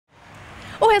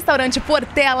O restaurante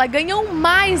Portela ganhou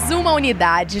mais uma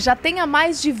unidade. Já tem há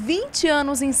mais de 20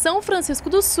 anos em São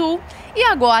Francisco do Sul e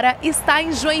agora está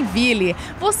em Joinville.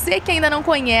 Você que ainda não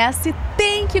conhece,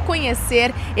 tem que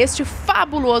conhecer este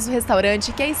fabuloso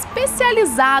restaurante que é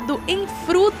especializado em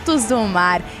frutos do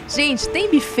mar. Gente,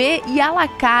 tem buffet e à la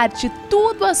carte,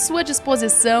 tudo à sua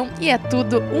disposição e é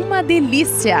tudo uma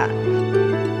delícia.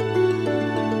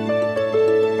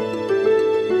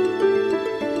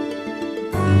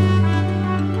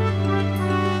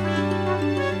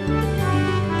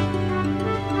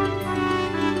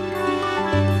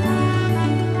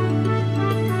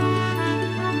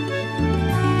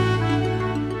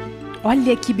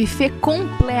 Olha que buffet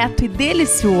completo e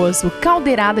delicioso,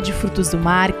 caldeirada de frutos do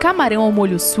mar, camarão ao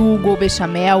molho sugo ou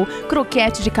bechamel,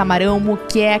 croquete de camarão,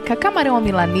 moqueca, camarão à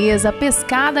milanesa,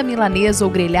 pescada milanesa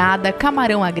ou grelhada,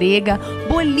 camarão à grega,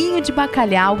 bolinho de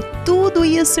bacalhau, tudo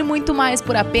isso e muito mais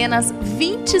por apenas R$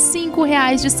 25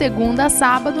 de segunda a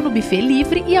sábado no buffet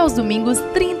livre e aos domingos R$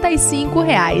 35.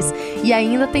 E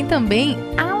ainda tem também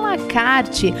a la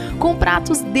carte, com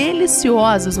pratos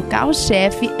deliciosos. O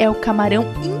carro-chefe é o camarão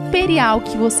imperial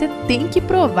que você tem que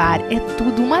provar. É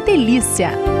tudo uma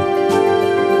delícia.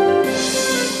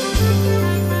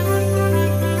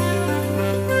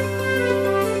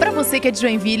 Para você que é de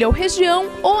Joinville ou região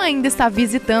ou ainda está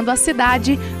visitando a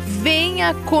cidade,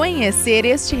 venha conhecer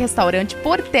este restaurante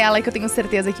Portela, que eu tenho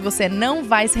certeza que você não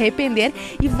vai se arrepender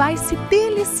e vai se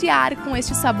deliciar com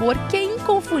este sabor que é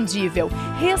inconfundível.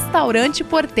 Restaurante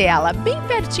Portela, bem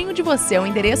pertinho de você. O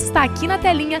endereço está aqui na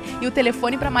telinha e o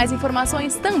telefone para mais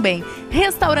informações também.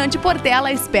 Restaurante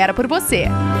Portela espera por você.